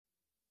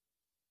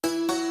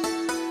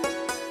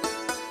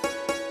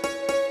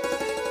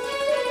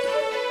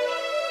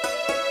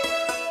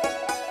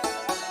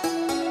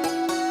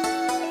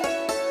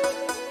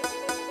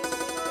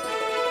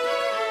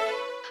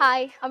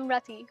Hi, I'm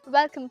Rati.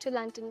 Welcome to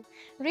London.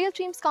 Real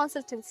Dreams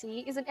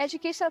Consultancy is an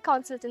educational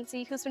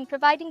consultancy who's been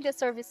providing their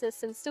services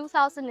since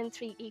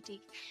 2003 AD.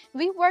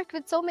 We work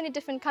with so many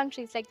different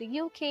countries like the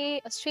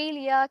UK,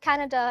 Australia,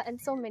 Canada, and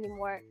so many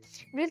more.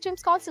 Real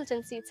Dreams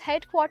Consultancy, its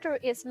headquarters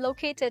is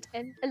located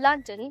in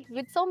London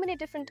with so many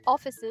different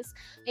offices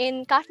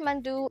in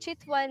Kathmandu,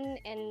 Chitwal,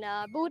 and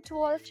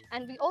Butwal,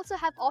 and we also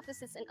have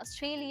offices in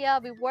Australia.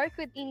 We work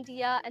with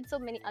India and so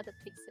many other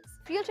places.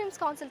 Real Dreams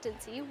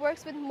Consultancy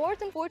works with more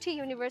than 40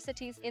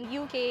 universities in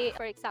UK,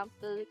 for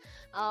example.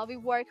 We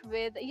work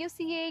with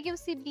UCA,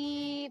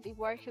 UCB, we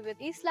work with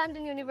East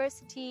London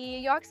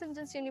University, York St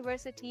John's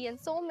University, and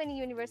so many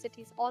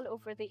universities all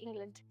over the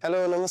England.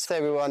 Hello, namaste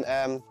everyone.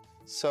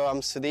 So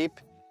I'm Sudeep.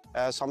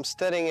 So I'm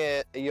studying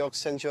at York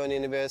St John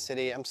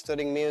University. I'm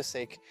studying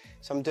music.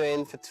 So I'm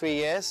doing for 3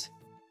 years.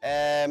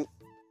 Yeah,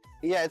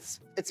 it's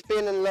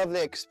been a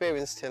lovely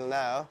experience till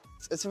now.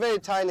 It's a very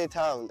tiny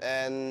town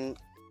and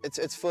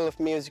it's full of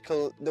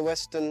the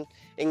Western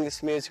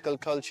English musical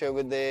culture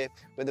with a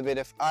bit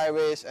of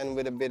Irish and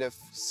with a bit of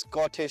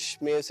Scottish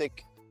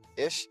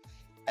music-ish.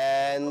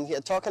 And yeah,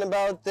 talking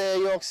about the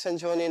York St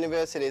John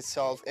University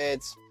itself,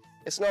 it's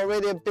not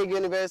really a big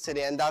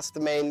university, and that's the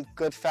main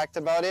good fact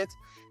about it.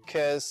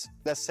 Because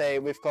let's say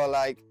we've got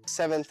like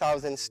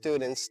 7,000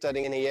 students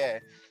studying in a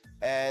year,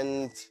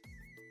 and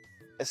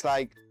it's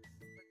like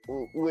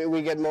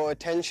we get more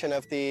attention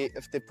of the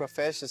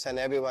professors and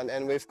everyone,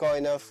 and we've got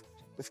enough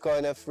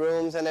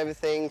rooms and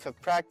everything for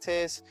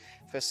practice,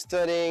 for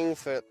studying,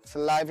 for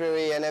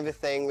library and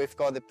everything. We've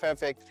got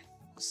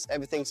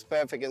everything's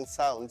perfect and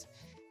sound.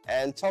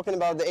 And talking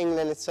about the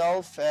England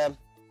itself,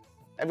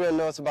 everyone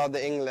knows about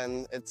the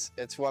England.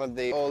 It's one of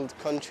the old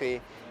country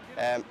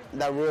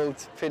that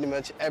ruled pretty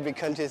much every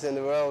countries in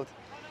the world.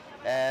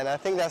 And I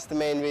think that's the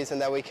main reason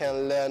that we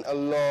can learn a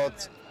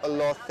lot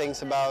of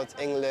things about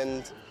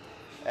England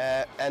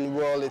and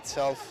world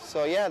itself.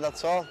 So yeah,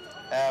 that's all.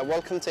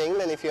 Welcome to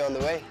England if you're on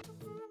the way.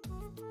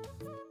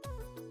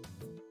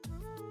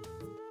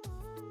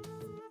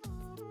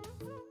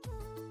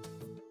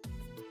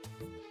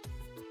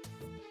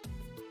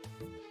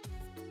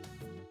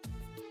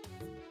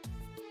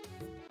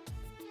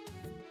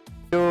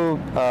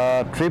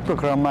 Trip को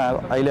क्रम में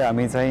अहिले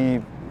हामी चाहिँ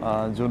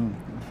जुन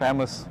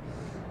famous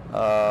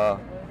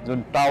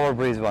जुन tower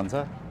bridge भन्छ,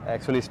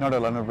 actually it's not a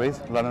London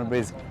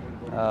bridge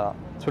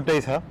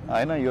छुट्टै छ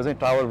हैन, यो चाहिँ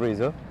टावर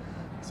ब्रिज हो.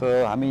 सो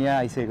हामी यहाँ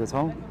आइसकेको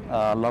छौं.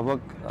 लगभग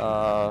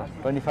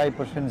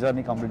 25%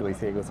 जर्नी कम्प्लिट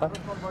भइसकेको छ.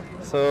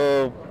 सो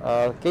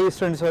केही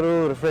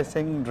स्टुडेन्ट्सहरु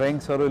रिफ्रेशिङ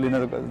ड्रिंक्सहरु लिन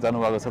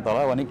जानुभएको छ तल,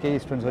 अनि केही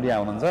स्टुडेन्ट्सहरु यहाँ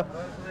हुनुहुन्छ.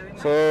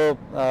 So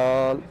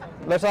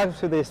let's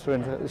ask the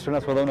students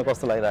सोधौँ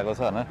कस्तो लागिरहेको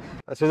छ हैन.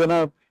 सृजना,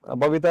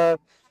 बबिता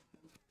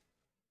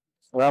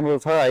राम्रो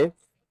छ है.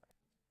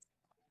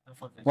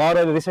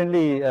 उहाँहरु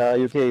रिसेन्टली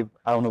युके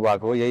आउनु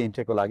भएको हो यही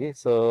इन्टेकको लागि.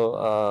 सो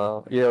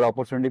यो एउटा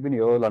अपर्चुनिटी पनि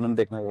हो लन्डन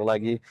देख्नको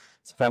लागि,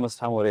 फेमस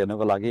ठाउँहरु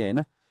हेर्नको लागि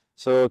हैन.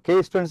 सो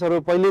केही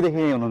स्टुडेन्ट्सहरु पहिलेदेखि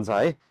यही हुनुहुन्छ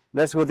है.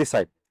 Let's go this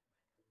side.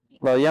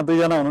 ल, यहाँ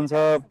दुईजना हुनुहुन्छ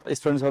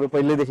स्टुडेन्ट्सहरु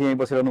पहिलेदेखि यही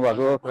बसिरहनु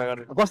भएको.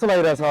 कस्तो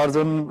लागिरहेछ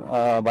अर्जुन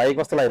भाइ,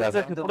 कस्तो लागिरहेछ?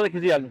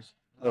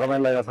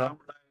 रमाइलो लागिरहेछ.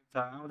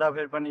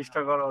 आउँदाखेरि पनि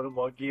स्ट्रगलहरू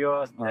भोगियो,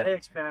 धेरै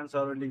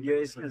एक्सपिरियन्सहरू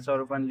लियो,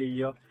 स्किल्सहरू पनि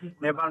लियो.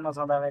 नेपालमा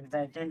छँदाखेरि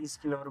चाहिँ केही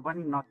स्किलहरू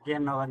पनि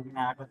गेन नगरिकन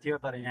आएको थियो,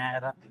 तर यहाँ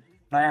आएर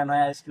नयाँ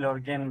नयाँ स्किलहरू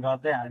गेन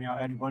गर्दै हामी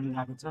अगाडि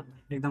बढिरहेको छ.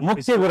 एकदम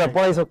मुख्य कुरा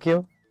पढाइ सकियो,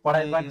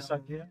 पढाइ पनि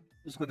सकियो,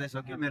 उसको चाहिँ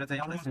सकियो, मेरो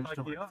चाहिँ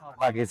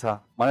बाँकी छ.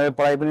 भने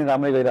पढाइ पनि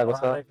राम्रै गइरहेको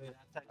छ.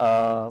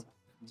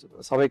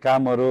 सबै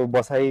कामहरू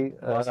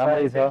बसाइ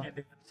राम्रै छ,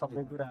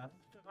 सबै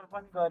कुराहरू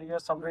पनि गरियो,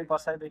 सबै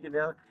बसाइदेखि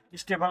लिएर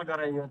स्टेबल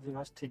गराइयो.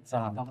 ठिक छ,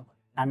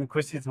 हामी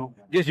खुसी छौँ.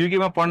 यस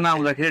युकेमा पढ्न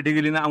आउँदाखेरि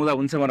डिग्री लिन आउँदा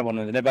हुन्छ भनेर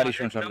भन्नुहुन्छ नेपाली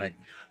स्टुडेन्ट्सहरूलाई.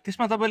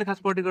 त्यसमा तपाईँले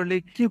खास पर्टिकुलरली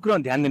के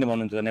कुरामा ध्यान दिने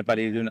भन्नुहुन्छ?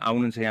 नेपाली जुन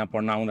आउनुहुन्छ यहाँ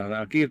पढ्न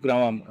आउँदा के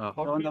कुरामा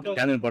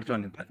ध्यान दिनुपर्छ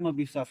भने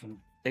आत्मविश्वास हुनु.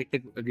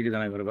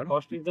 एकजना गरेर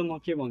फर्स्ट त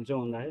म के भन्छु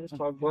भन्दाखेरि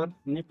सकभर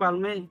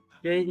नेपालमै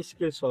केही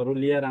स्किल्सहरू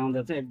लिएर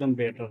आउँदा चाहिँ एकदम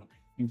बेटर.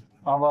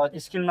 अब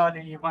स्किल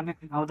नलिए पनि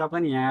आउँदा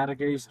पनि यहाँ आएर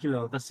केही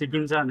स्किलहरू त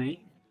सिकिन्छ नै,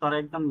 तर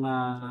एकदम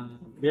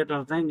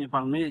बेटर चाहिँ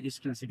नेपालमै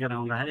स्किल सिकेर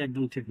आउँदाखेरि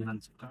एकदम ठिक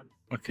हुन्छ.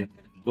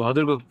 ओके,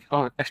 हजुरको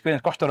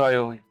एक्सपिरियन्स कस्तो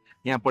रह्यो?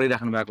 यहाँ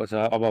पढिराख्नु भएको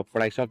छ, अब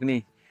पढाइ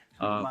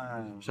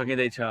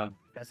सकिँदैछ,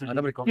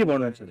 तपाईँ के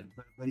भन्नुहुन्छ?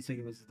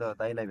 गरिसकेपछि त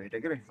दाइलाई भेट्यो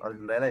के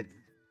अर्जुन दाइलाई.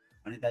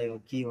 अनि दाइ हो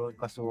के हो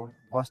कसो हो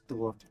कस्तो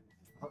हो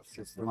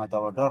त्यसमा त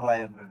अब डर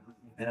लाग्यो.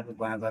 यहाँको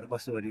वहाँ गएर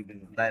कसो गरी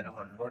दाइर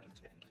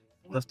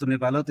जस्तो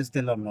नेपाल हो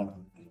त्यस्तै लड्नु.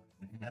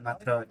 यहाँ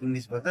मात्र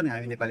इङ्ग्लिस बोल्छ नि,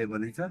 हामी नेपाली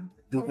बोलिन्छ.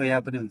 दुःख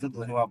यहाँ पनि हुन्छ,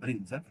 दुःख वहाँ पनि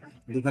हुन्छ.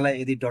 दुःखलाई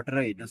यदि डटेर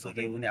हिँड्न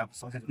सक्यो भने आफू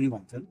सक्सेस पनि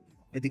भन्छन्.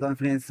 यदि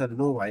कन्फिडेन्स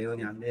लो भयो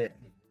भने हामीले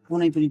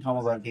कुनै पनि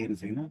ठाउँमा गएर टेक्नु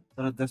छैन.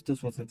 तर जस्तो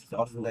सोच्छ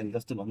अर्जुन दाइले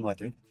जस्तो भन्नुभएको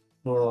थियो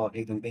त्यो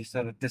एकदम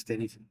त्यस्तै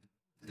नै छ.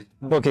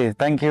 ओके,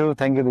 थ्याङ्क यू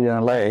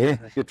दुईजनालाई है.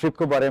 यो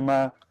ट्रिपको बारेमा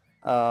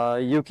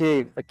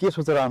युके के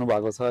सोचेर आउनु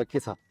भएको छ, के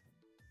छ?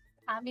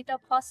 हामी त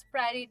फर्स्ट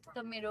प्रायोरिटी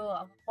त मेरो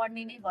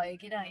पढ्ने नै भयो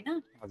कि होइन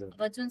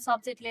अब जुन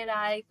सब्जेक्ट लिएर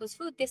आएको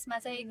छु त्यसमा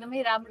चाहिँ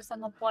एकदमै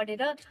राम्रोसँग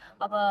पढेर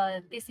अब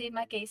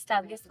त्यसैमा केही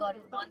इस्टाब्लिस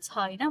गर्नु मन छ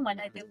होइन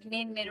मलाई त्यो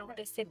मेन मेरो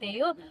उद्देश्य त्यही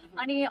हो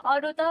अनि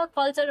अरू त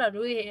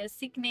कल्चरहरू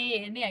सिक्ने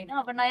हेर्ने होइन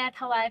अब नयाँ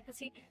ठाउँ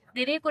आएपछि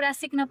धेरै कुरा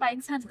सिक्न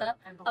पाइन्छ नि त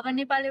अब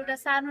नेपाल एउटा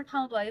सानो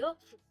ठाउँ भयो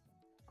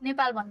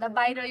नेपालभन्दा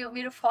बाहिर यो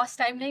मेरो फर्स्ट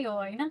टाइम नै हो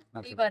होइन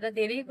त्यही भएर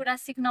धेरै कुरा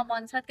सिक्न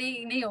मन छ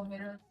त्यही नै हो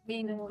मेरो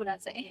मेन कुरा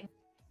चाहिँ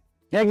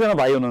यहाँ एकजना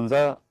भाइ हुनुहुन्छ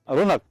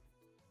रोनक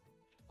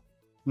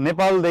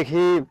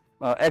नेपालदेखि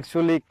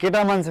एक्चुअली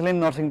केटा मान्छेले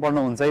नर्सिङ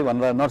पढ्नुहुन्छ है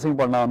भनेर नर्सिङ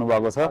पढ्न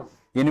आउनुभएको छ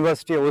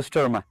युनिभर्सिटी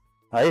ओस्टरमा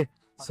है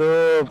सो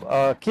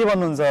के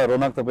भन्नुहुन्छ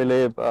रोनक तपाईँले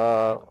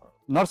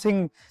नर्सिङ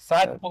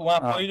सायद उहाँ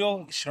पहिलो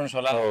स्टुडेन्ट्स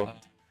होला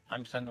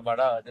हामीसँगबाट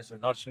त्यसो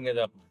nursing as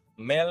a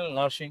mail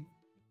nursing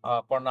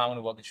पढ्न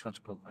आउनुभएको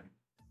स्टुडेन्ट्सको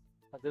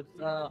हजुर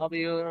अब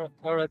यो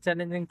एउटा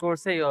च्यालेन्जिङ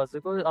कोर्स चाहिँ हो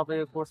हजुरको अब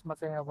यो कोर्समा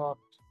चाहिँ अब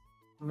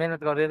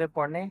मेहनत गरेरै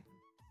पढ्ने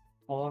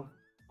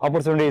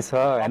अपर्च्युनिटी छ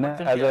होइन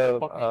एज अ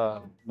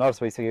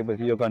नर्स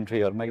भइसकेपछि यो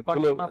कन्ट्रीहरूमा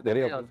ठुलो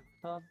धेरै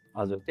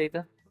हजुर त्यही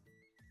त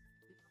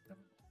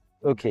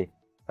ओके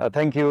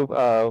थ्याङ्क यू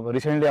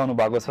रिसेन्टली आउनु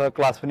भएको छ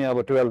क्लास पनि अब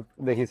 12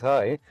 देखि छ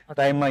है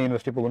टाइममा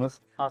युनिभर्सिटी पुग्नुहोस्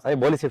है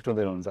भोलि सिफ्ट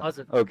हुँदै हुनुहुन्छ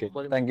okay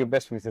thank you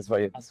best wishes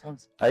भाइ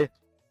है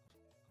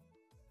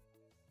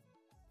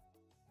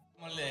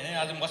मैले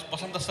आज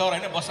बसन्त सर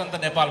होइन बसन्त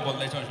नेपाल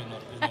बोल्दैछु सुन्नु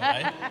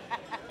है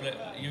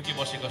युके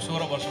बसेको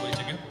 16 वर्ष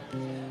भइसक्यो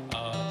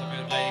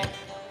तपाईँहरूलाई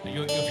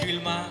यो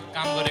फिल्डमा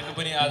काम गरेको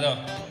पनि आज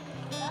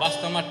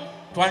वास्तवमा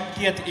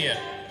 20th इयर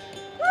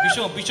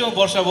 20औं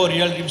वर्ष भयो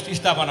रियल ड्रिम्स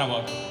स्थापना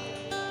भयो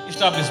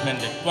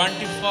establishment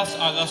 21st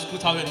August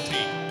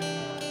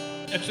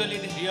 2003 actually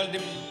real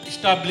dreams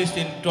established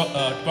in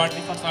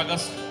 21st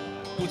August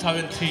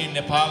 2003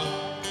 Nepal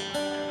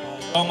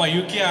म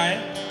युके आएँ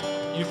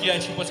युके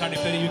आएपछि पछाडि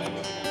फेरि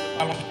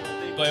नेपालमा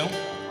गयौँ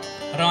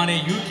र अनि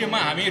युकेमा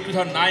हामी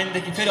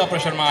 2009देखि फेरि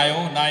अपरेसनमा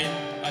आयौँ 9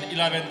 अनि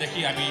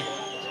 11देखि हामी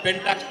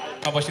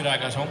पेन्टाक्समा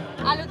बसिरहेका छौँ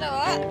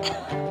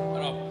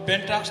र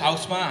पेन्टाक्स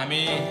हाउसमा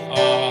हामी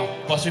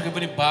बसेको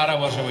पनि 12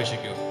 वर्ष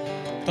भइसक्यो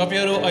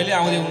तपाईँहरू अहिले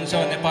आउँदै हुनुहुन्छ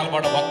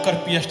नेपालबाट भर्खर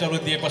पिएचडब्ल्यू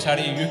दिए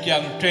पछाडि युके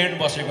आउनु ट्रेन्ड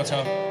बसेको छ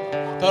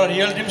तर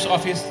रियल ड्रिम्स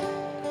अफिस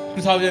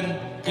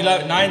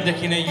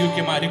 2009देखि नै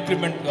युकेमा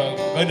रिक्रुटमेन्ट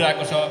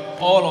गरिरहेको छ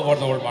अल ओभर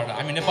द वर्ल्डबाट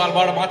हामी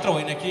नेपालबाट मात्र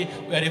होइन कि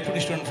we are recruit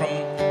student from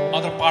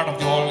other part of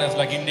the world as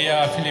like India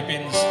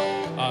Philippines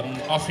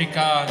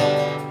Africa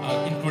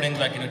including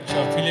like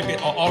Philippine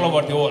all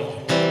over the world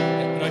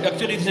र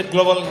actually it's a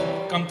global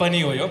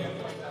company हो यो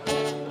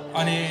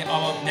अनि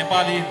अब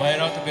नेपाली भएर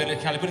तपाईँहरूले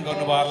ख्याल पनि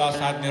गर्नुभयो होला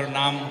साथ मेरो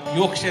नाम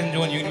योग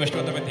सेन्जोन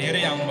युनिभर्सिटीमा तपाईँ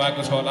धेरै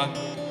आउनुभएको छ होला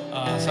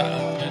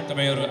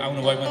तपाईँहरू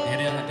आउनुभयो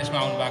धेरै त्यसमा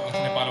आउनुभएको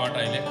छ नेपालबाट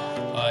अहिले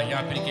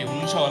यहाँ पनि केही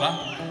हुनुहुन्छ होला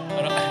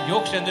र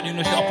योग सेन्जोन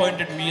university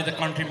appointed me the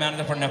country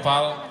manager for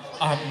Nepal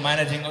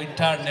managing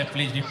entire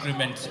Nepalese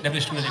recruitment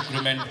Nepalese student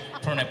recruitment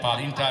from Nepal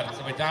entire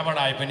सबै जहाँबाट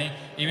आए पनि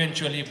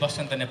eventually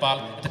Basant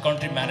Nepal the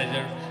country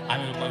manager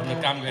हामी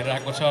काम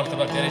गरिरहेको छ र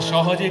तपाईँ धेरै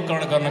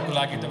सहजीकरण गर्नको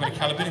लागि तपाईँले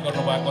ख्याल पनि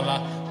गर्नुभएको होला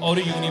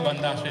अरू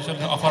युनिभन्दा स्पेसल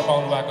अफर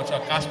पाउनु भएको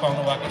छ कास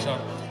पाउनु भएको छ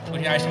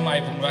अनि यहाँसम्म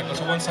आइपुग्नु भएको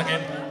छ once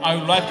again I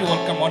would like to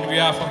welcome on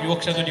behalf of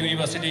योग सेन्जोन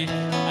university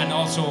and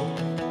also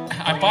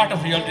I'm part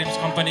of Real Dreams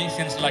company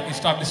since like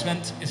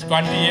establishment is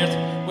 20 years.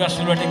 We are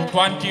celebrating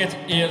 20th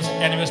years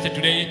anniversary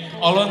today,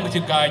 along with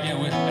you guys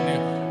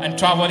and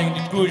traveling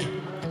the cruise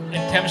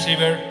in Thames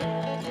River.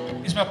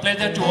 It's my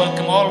pleasure to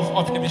welcome all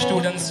of the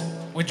students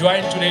who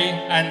joined today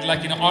and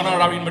honor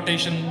our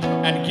invitation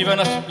and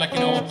given us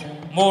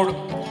more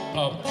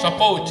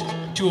support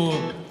to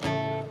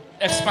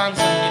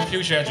expansion in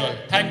future as well.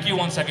 Thank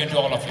you once again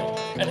to all of you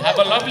and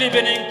have a lovely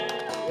evening.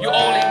 You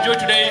all enjoy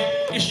today.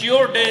 It's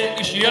your day.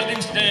 It's Real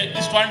Dreams Day.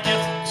 It's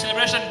 20th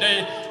celebration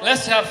day.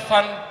 Let's have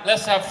fun.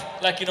 Let's have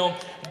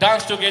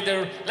dance together.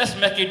 Let's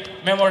make it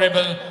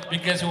memorable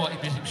because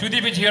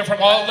Sudeep is here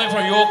from all the way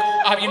from York.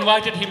 I've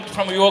invited him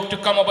from York to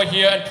come over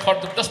here and for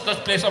let's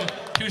play some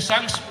few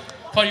songs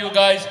for you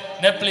guys.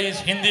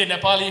 Nepalese, Hindi,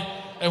 Nepali,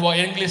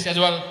 English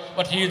as well.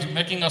 But he is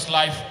making us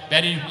life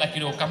very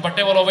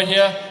comfortable over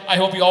here. I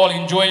hope you all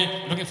enjoy.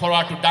 Looking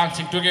forward to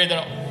dancing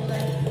together.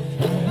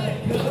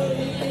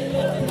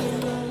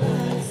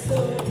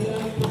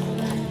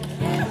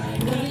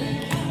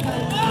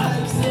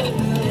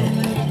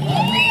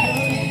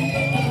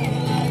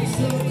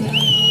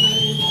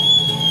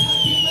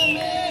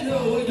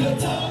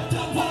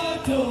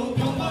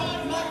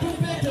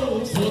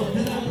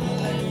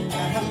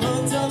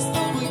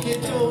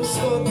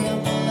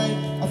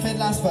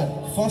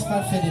 First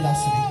part फेरि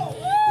last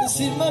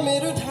शिरमा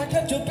मेरो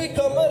ढाका टोपी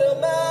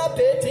कमरमा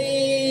पेटी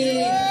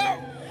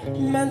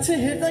मान्छे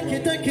हेर्दा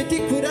केटा केटी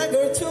कुरा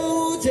गर्छु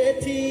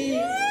जेठी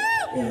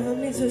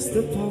हामी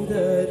जस्तो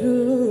पाउँदाहरू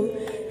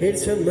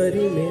हेर्छ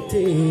मरि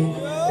मेटी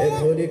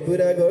भोलि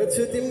कुरा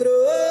गर्छु तिम्रो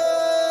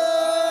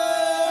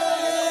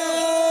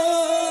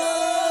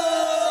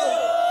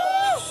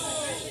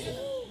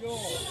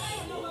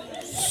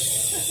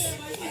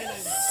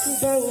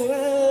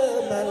बाउआ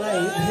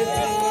मलाई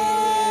भेटे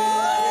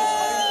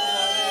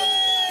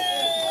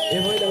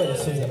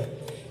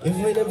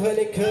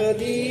भने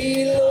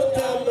कलिलो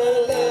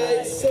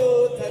तामालाई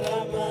सोधर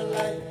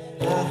मलाई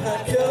आहा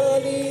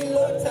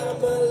कलिलो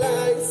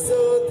तामालाई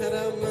सोधर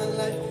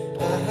मलाई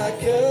आहा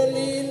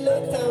कलिलो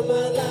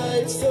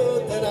तामालाई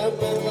सोधर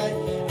मलाई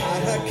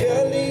आहा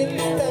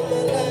कलिलो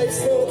तामालाई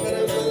सोधर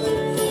मलाई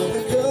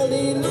आहा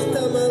कलिलो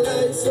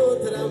तामालाई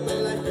सोधर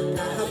मलाई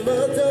आहा म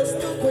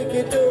जस्तो कोही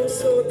केटो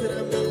सोधर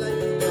मलाई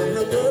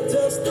आहा म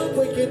जस्तो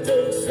कोही केटो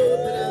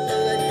सोधर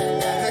मलाई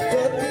आहा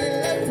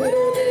कतिलाई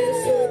पुर्याउने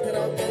सोधर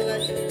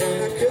मलाई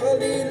आहा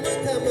कलिलो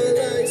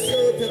तामालाई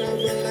सोधर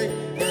मलाई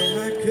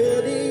आहा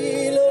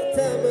कलिलो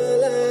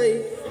तामालाई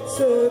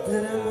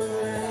सोधर मलाई